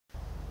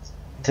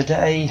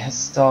Today has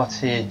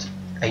started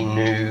a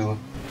new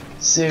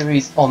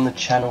series on the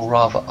channel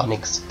rather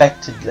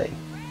unexpectedly.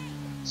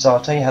 So I'll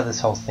tell you how this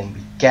whole thing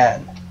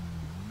began.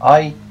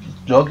 I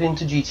logged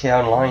into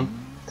GTA Online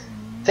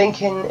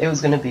thinking it was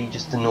going to be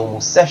just a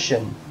normal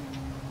session,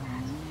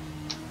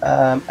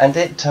 and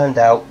it turned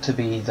out to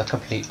be the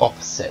complete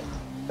opposite.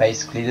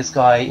 Basically, this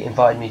guy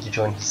invited me to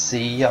join his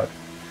CEO.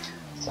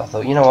 So I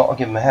thought, you know what, I'll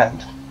give him a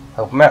hand,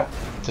 help him out,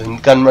 doing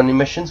gun running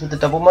missions with the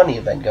double money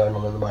event going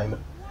on at the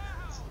moment.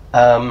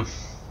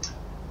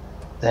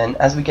 Then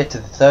as we get to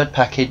the third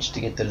package to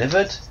get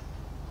delivered,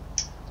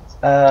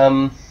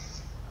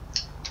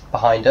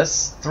 behind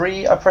us,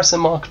 3 Oppressor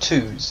Mark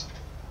IIs,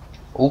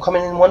 all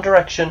coming in one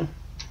direction,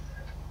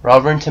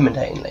 rather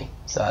intimidatingly.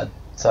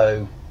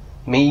 So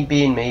me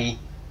being me,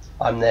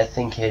 I'm there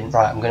thinking,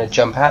 right, I'm going to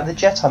jump out of the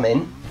jet I'm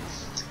in,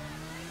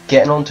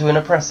 getting onto an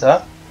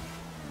Oppressor,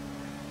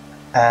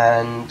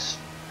 and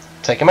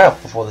take them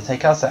out before they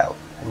take us out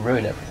and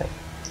ruin everything.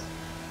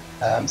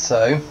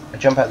 So I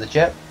jump out of the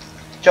jet,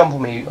 jump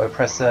on me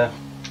Oppressor,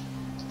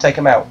 take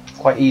them out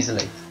quite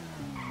easily.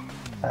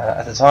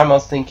 At the time I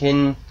was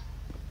thinking,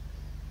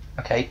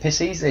 okay,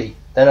 piss easy.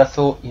 Then I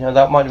thought, you know,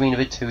 that might have been a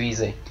bit too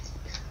easy.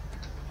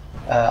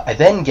 I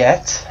then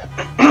get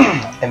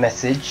a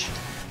message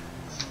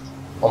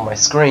on my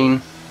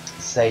screen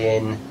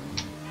saying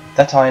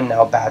that I am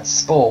now bad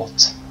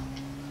sport.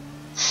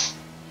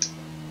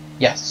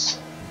 Yes,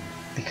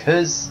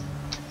 because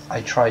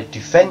I tried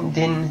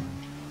defending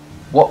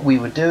what we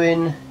were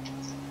doing,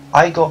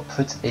 I got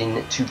put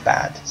into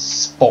bad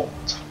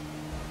sport.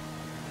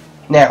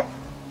 Now,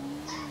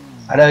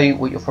 I know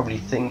what you're probably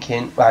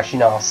thinking. Well, actually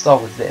no, I'll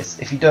start with this.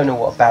 If you don't know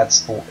what a bad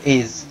sport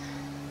is,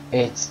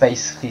 it's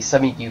basically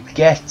something you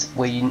get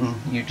where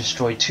you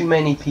destroy too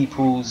many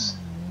people's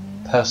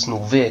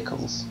personal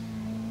vehicles.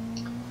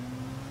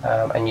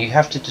 And you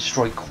have to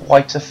destroy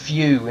quite a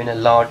few in a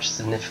large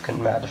significant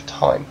amount of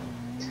time.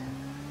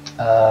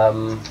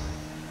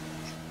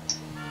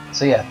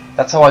 So yeah,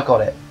 that's how I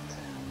got it.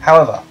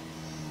 However,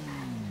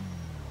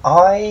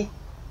 I'm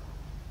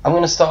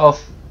going to start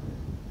off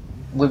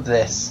with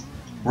this.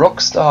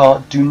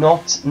 Rockstar do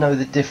not know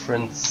the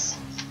difference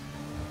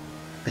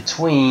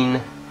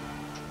between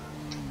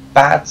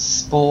bad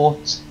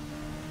sport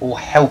or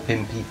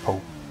helping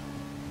people.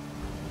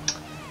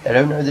 They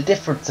don't know the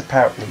difference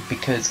apparently,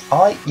 because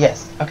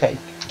yes, okay,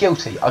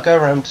 guilty. I go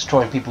around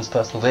destroying people's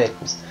personal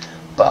vehicles,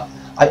 but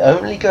I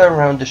only go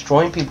around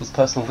destroying people's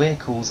personal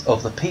vehicles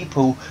of the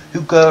people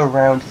who go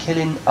around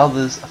killing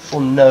others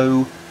for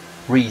no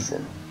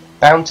reason.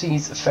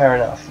 Bounties, fair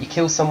enough. You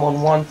kill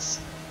someone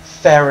once,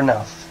 fair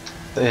enough.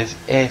 But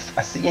if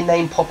I see your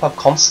name pop up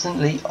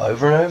constantly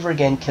over and over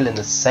again, killing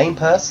the same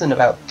person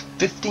about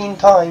 15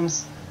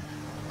 times,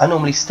 I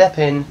normally step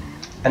in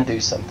and do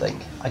something.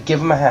 I give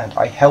them a hand,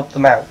 I help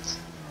them out.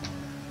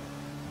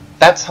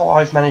 That's how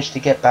I've managed to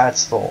get bad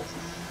sport.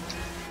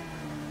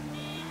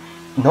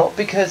 Not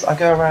because I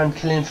go around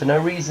killing for no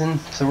reason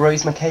to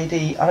raise my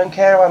KD. I don't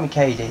care about my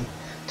KD.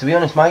 To be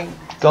honest, my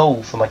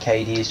goal for my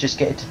KD is just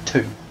get it to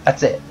 2.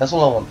 That's it. That's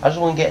all I want. I just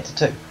want to get it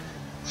to 2.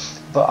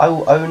 But I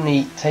will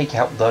only take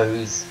out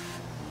those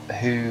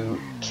who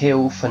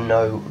kill for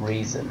no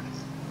reason.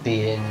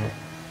 Being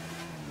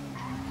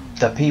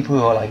the people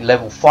who are like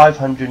level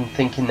 500 and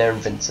thinking they're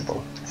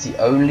invincible. It's the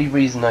only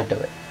reason I do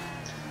it.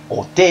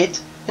 Or did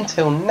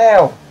until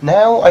now.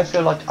 Now I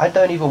feel like I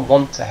don't even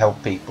want to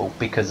help people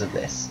because of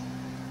this.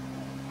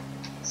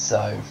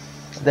 So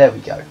there we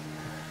go.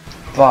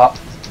 But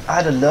I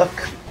had a look.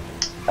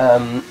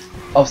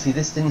 Obviously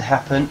this didn't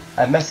happen.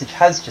 A message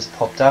has just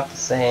popped up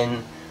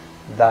saying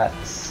that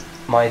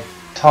my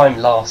time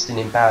lasting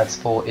in bad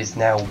sport is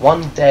now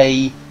 1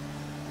 day,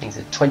 I think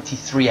it's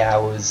 23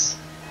 hours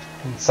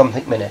and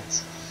something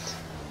minutes.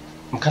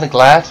 I'm kind of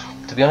glad,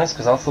 to be honest,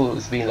 because I thought it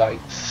was be like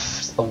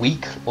a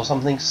week or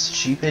something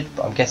stupid,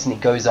 but I'm guessing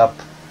it goes up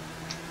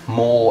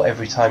more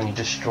every time you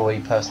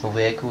destroy personal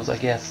vehicles, I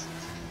guess.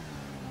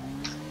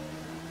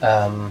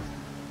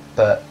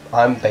 But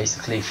I'm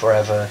basically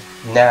forever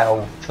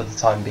now, for the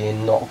time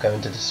being, not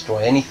going to destroy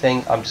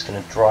anything. I'm just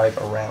going to drive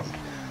around,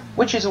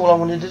 which is all I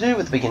wanted to do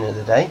at the beginning of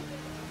the day.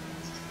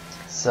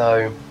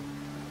 So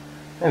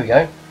there we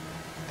go.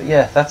 But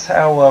yeah, that's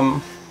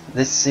how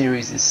this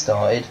series is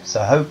started.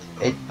 So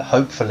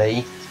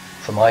hopefully,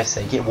 for my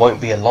sake, it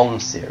won't be a long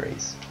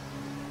series.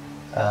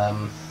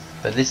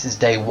 But this is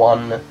day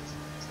 1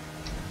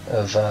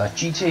 of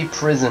GTA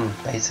Prison,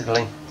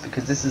 basically,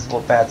 because this is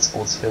what bad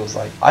sports feels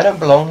like. I don't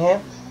belong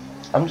here.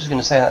 I'm just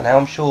going to say that now.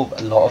 I'm sure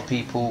a lot of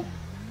people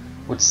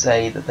would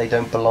say that they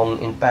don't belong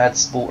in bad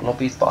sport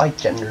lobbies, but I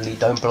generally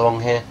don't belong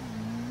here.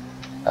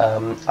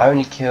 I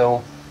only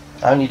kill,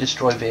 I only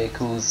destroy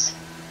vehicles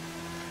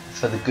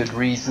for the good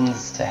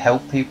reasons, to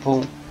help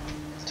people,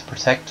 to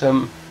protect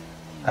them.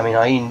 I mean,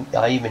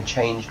 I even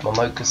changed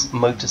my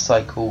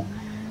motorcycle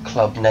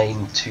club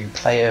name to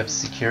Player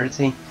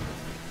Security.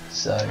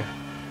 So,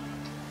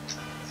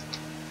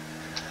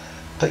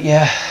 but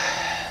yeah,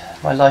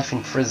 my life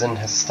in prison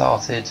has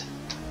started.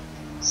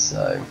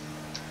 So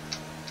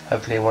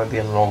hopefully it won't be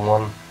a long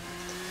one.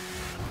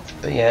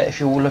 But yeah, if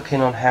you're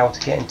looking on how to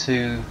get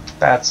into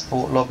bad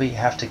sport lobby, you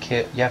have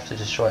to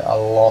destroy a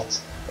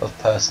lot of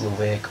personal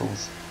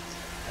vehicles,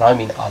 and I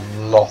mean a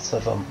lot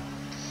of them.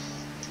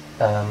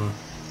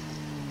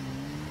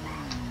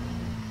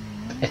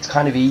 It's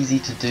kind of easy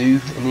to do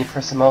in the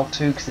Oppressor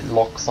Mark II because it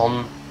locks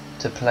on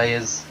to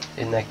players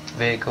in their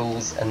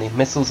vehicles, and the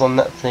missiles on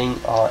that thing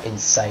are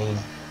insane.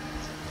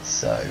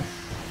 So,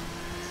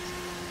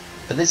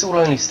 but this all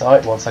only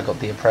started once I got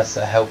the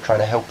Oppressor trying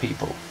to help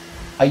people.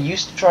 I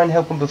used to try and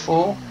help them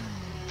before,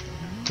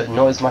 but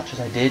not as much as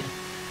I did.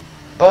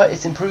 But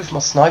it's improved my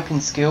sniping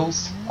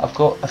skills. I've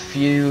got a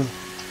few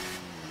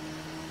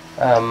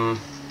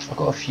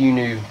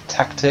new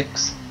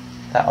tactics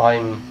that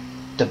I'm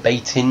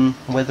debating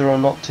whether or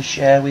not to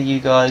share with you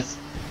guys,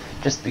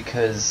 just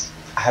because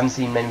I haven't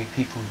seen many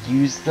people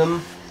use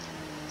them.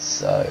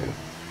 So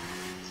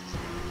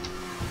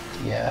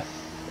yeah,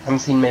 I haven't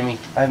seen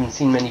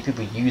many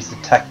people use the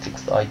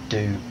tactics that I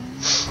do.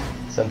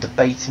 So I'm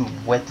debating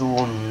whether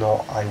or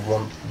not I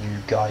want you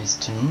guys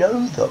to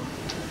know them,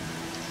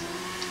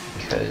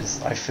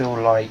 because I feel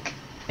like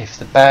if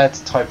the bad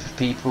type of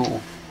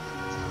people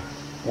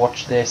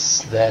watch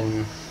this,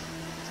 then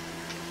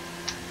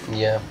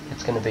yeah,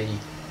 it's going to be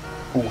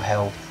all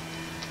hell.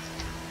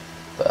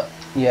 But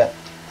yeah,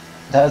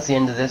 that was the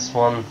end of this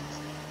one.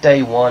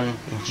 Day 1 in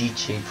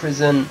GTA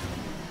Prison.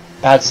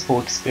 Bad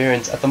sport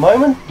experience at the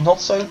moment, not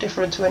so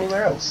different to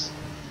anywhere else.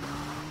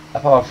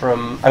 Apart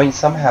from, I mean,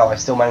 somehow I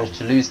still managed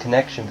to lose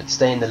connection but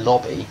stay in the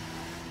lobby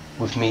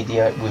with me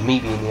being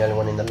the only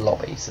one in the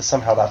lobby, so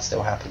somehow that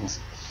still happens.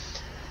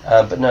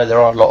 But no, there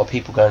are a lot of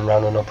people going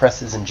around on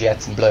oppressors and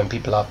jets and blowing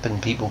people up and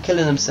people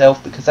killing themselves,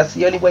 because that's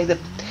the only way that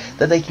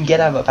they can get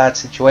out of a bad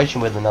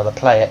situation with another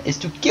player, is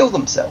to kill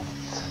themselves.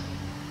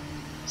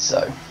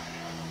 So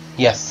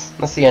yes,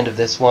 that's the end of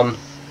this one.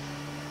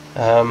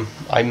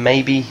 I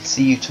maybe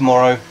see you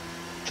tomorrow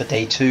for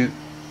day 2,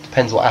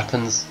 depends what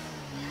happens.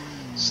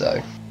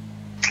 So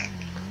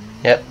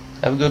yep,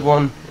 have a good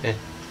one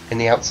in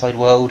the outside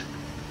world,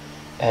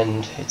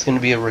 and it's going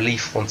to be a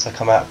relief once I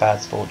come out of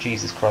bad sport.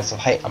 Jesus Christ,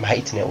 I'm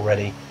hating it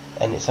already,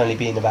 and it's only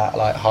been about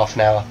like half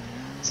an hour.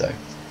 So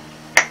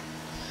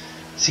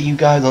see you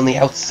guys on the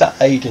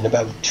outside in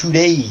about 2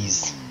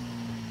 days.